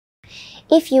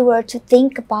If you were to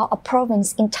think about a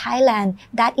province in Thailand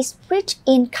that is rich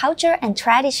in culture and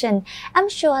tradition, I'm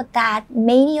sure that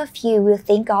many of you will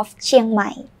think of Chiang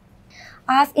Mai.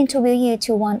 I've interviewed you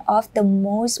to one of the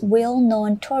most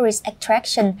well-known tourist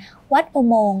attractions, Wat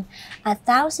Omong, a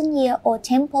 1,000-year-old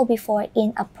temple before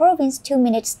in a Province 2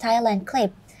 Minutes Thailand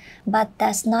clip. But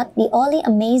that's not the only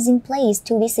amazing place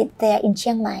to visit there in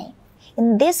Chiang Mai.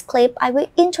 In this clip, I will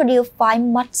introduce 5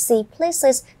 must-see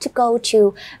places to go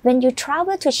to when you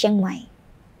travel to Chiang Mai.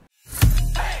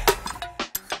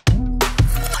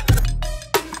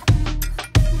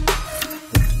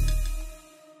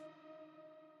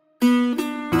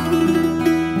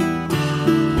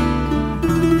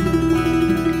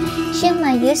 Chiang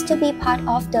Mai used to be part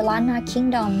of the Lanna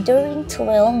Kingdom during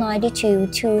 1292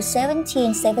 to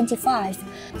 1775.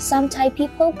 Some Thai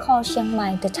people call Chiang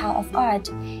Mai the town of art.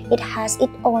 It has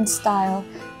its own style,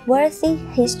 worthy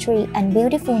history and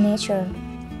beautiful nature.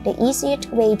 The easiest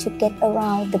way to get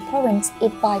around the province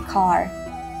is by car.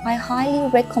 I highly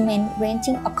recommend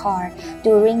renting a car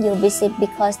during your visit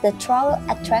because the travel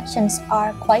attractions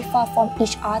are quite far from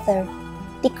each other.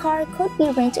 The car could be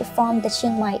rented from the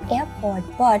Chiang Mai airport,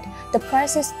 but the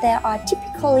prices there are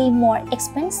typically more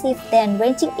expensive than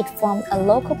renting it from a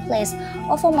local place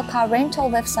or from a car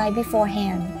rental website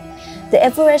beforehand. The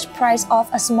average price of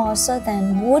a small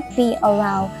sedan would be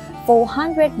around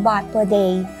 400 baht per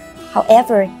day.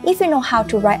 However, if you know how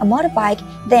to ride a motorbike,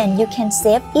 then you can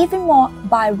save even more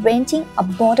by renting a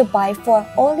motorbike for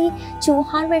only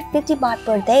 250 baht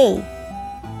per day.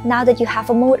 Now that you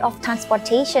have a mode of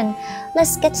transportation,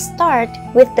 let's get started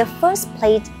with the first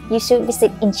place you should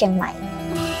visit in Chiang Mai.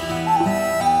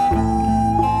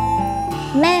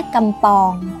 Mae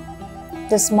Kampong,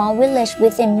 the small village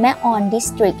within Mae On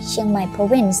district, Chiang Mai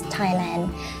province, Thailand.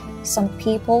 Some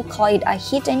people call it a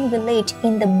hidden village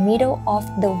in the middle of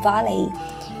the valley.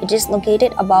 It is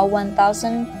located about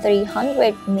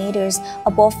 1,300 meters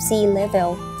above sea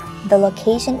level. The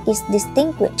location is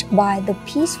distinguished by the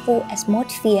peaceful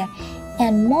atmosphere,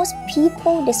 and most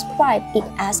people describe it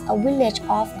as a village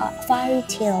of a fairy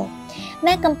tale.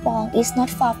 Mae Kampong is not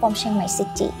far from Chiang Mai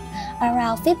city,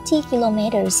 around 50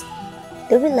 kilometers.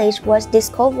 The village was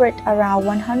discovered around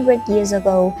 100 years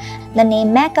ago. The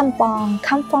name Mae Kampong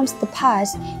comes from the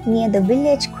pass near the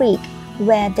village creek,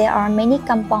 where there are many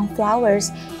kampong flowers,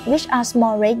 which are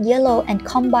small red yellow and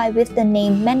combined with the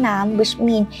name Mae Nam, which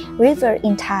means river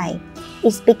in Thai.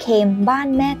 It became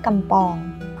Ban Mae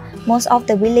Kampong. Most of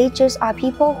the villagers are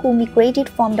people who migrated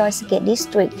from Doi Saket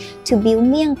district to build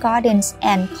miang gardens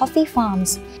and coffee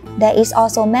farms. There is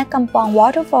also Mae Kampong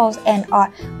waterfalls and a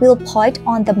viewpoint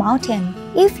on the mountain.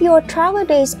 If your travel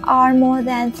days are more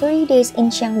than 3 days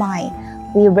in Chiang Mai,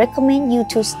 we recommend you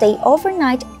to stay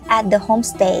overnight at the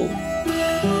homestay.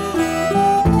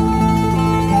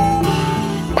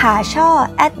 Chor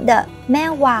at the Mae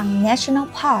Wang National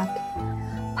Park.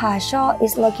 Chor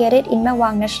is located in Mae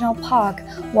Wang National Park.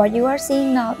 What you are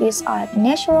seeing now is a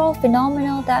natural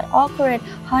phenomenon that occurred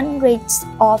hundreds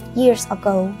of years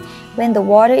ago, when the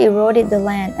water eroded the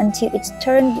land until it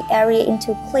turned the area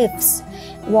into cliffs,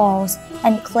 walls,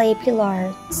 and clay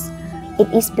pillars.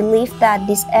 It is believed that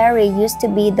this area used to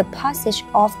be the passage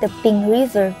of the Ping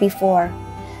River before.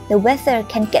 The weather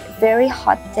can get very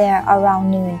hot there around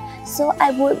noon, so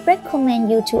I would recommend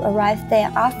you to arrive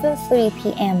there after 3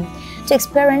 p.m. to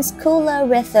experience cooler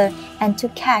weather and to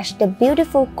catch the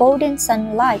beautiful golden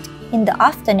sunlight in the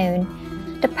afternoon.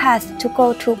 The path to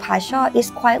go to Chor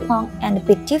is quite long and a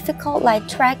bit difficult, like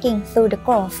trekking through the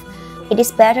grove. It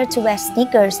is better to wear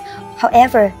sneakers.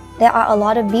 However, there are a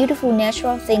lot of beautiful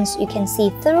natural things you can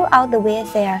see throughout the way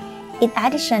there. In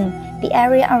addition, the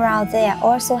area around there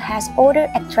also has other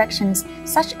attractions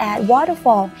such as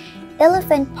waterfall,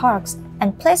 elephant parks,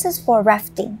 and places for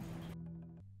rafting.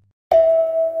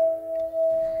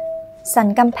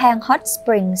 Kamphaeng Hot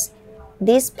Springs.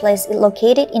 This place is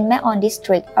located in Mae On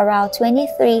district, around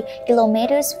 23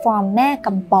 kilometers from Mae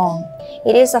Kampong.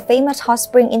 It is a famous hot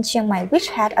spring in Chiang Mai which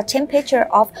had a temperature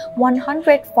of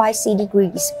 105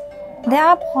 degrees. There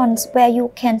are ponds where you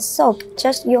can soak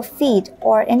just your feet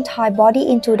or entire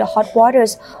body into the hot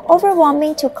waters,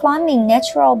 overwhelming to climbing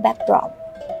natural backdrop.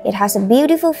 It has a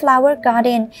beautiful flower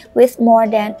garden with more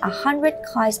than 100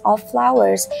 kinds of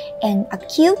flowers and a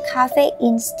cute cafe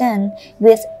instant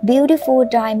with beautiful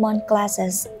diamond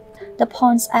glasses. The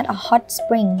ponds at a hot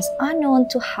springs are known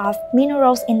to have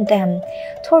minerals in them.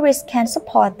 Tourists can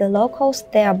support the locals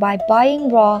there by buying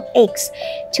raw eggs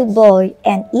to boil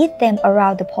and eat them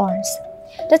around the ponds.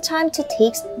 The time to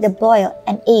take the boil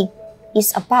an egg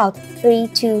is about 3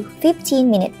 to 15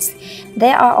 minutes.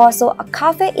 There are also a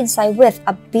cafe inside with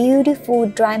a beautiful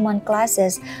diamond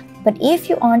glasses, But if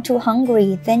you aren't too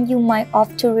hungry, then you might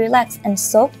opt to relax and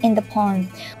soak in the pond,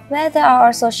 where there are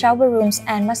also shower rooms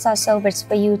and massage service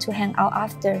for you to hang out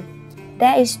after.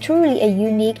 There is truly a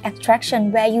unique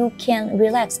attraction where you can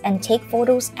relax and take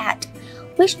photos at,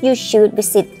 which you should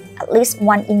visit at least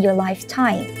once in your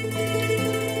lifetime.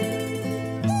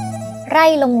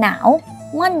 Rai Lom Nao,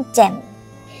 Moncham.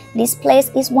 This place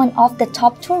is one of the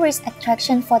top tourist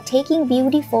attractions for taking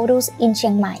beauty photos in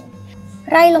Chiang Mai.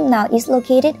 Rai Lom Nao is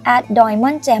located at Doi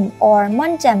Moncham or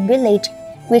Moncham village,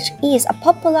 which is a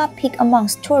popular peak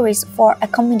amongst tourists for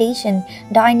accommodation,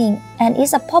 dining, and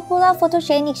is a popular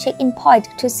photogenic check-in point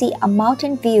to see a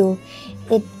mountain view.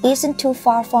 It isn't too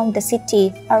far from the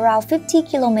city, around 50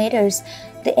 kilometers.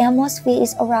 The atmosphere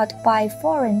is surrounded by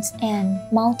forests and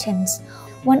mountains.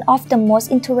 One of the most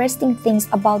interesting things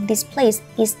about this place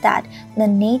is that the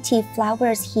native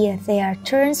flowers here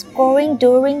turns growing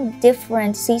during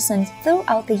different seasons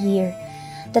throughout the year.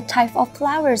 The type of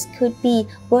flowers could be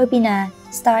verbena,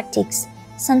 startix,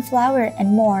 sunflower, and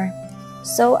more.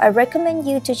 So I recommend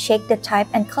you to check the type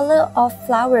and color of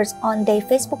flowers on their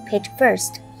Facebook page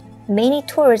first. Many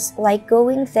tourists like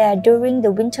going there during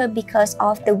the winter because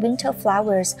of the winter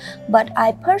flowers, but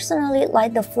I personally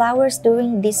like the flowers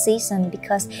during this season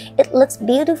because it looks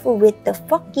beautiful with the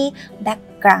foggy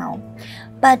background.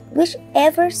 But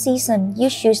whichever season you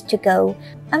choose to go,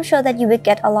 I'm sure that you will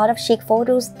get a lot of chic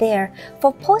photos there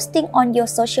for posting on your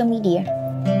social media.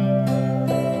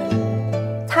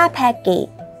 Pae Gate.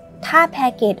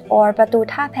 Pae Gate or Pratu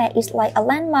Pae is like a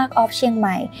landmark of Chiang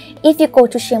Mai. If you go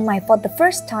to Chiang Mai for the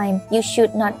first time, you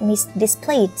should not miss this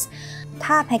place.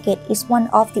 Pae Gate is one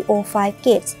of the old 5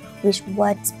 gates, which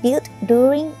was built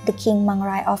during the King Mang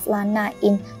Rai of Lan Na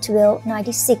in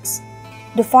 1296.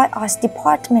 The Fine Arts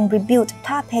Department rebuilt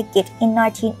Pae Gate in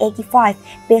 1985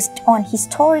 based on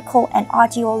historical and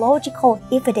archaeological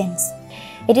evidence.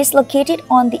 It is located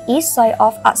on the east side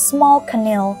of a small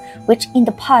canal, which in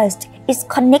the past is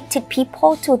connected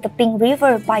people to the Ping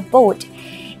River by boat.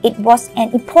 It was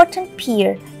an important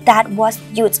pier that was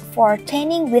used for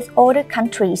trading with other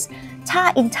countries.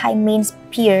 Ta in Thai means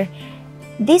pier.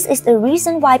 This is the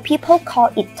reason why people call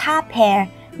it Ta Pier.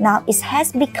 Now it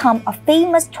has become a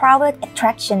famous travel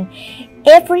attraction.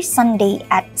 Every Sunday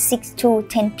at 6 to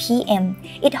 10 p.m.,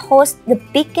 it hosts the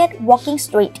biggest walking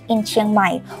street in Chiang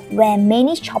Mai, where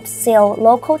many shops sell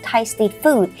local Thai street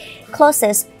food,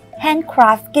 clothes,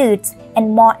 handcraft goods,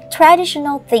 and more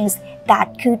traditional things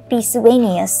that could be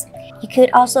souvenirs. You could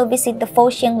also visit the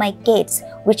 4 Chiang Mai gates,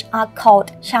 which are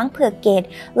called Chang Phek Gate,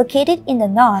 located in the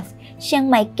north, Chiang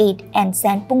Mai Gate and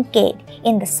San Pung Gate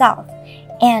in the south,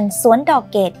 and Suan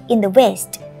Dok Gate in the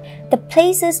west. The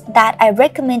places that I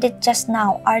recommended just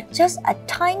now are just a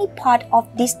tiny part of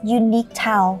this unique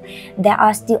town. There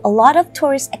are still a lot of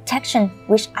tourist attractions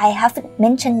which I haven't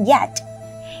mentioned yet.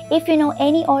 If you know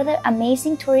any other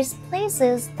amazing tourist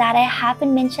places that I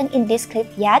haven't mentioned in this clip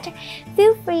yet,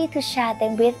 feel free to share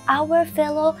them with our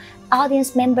fellow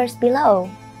audience members below.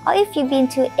 Or if you've been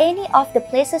to any of the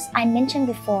places I mentioned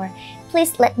before,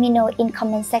 please let me know in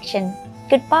comment section.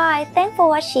 Goodbye, thanks for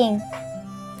watching.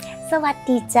 สวัส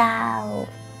ดีเจ้า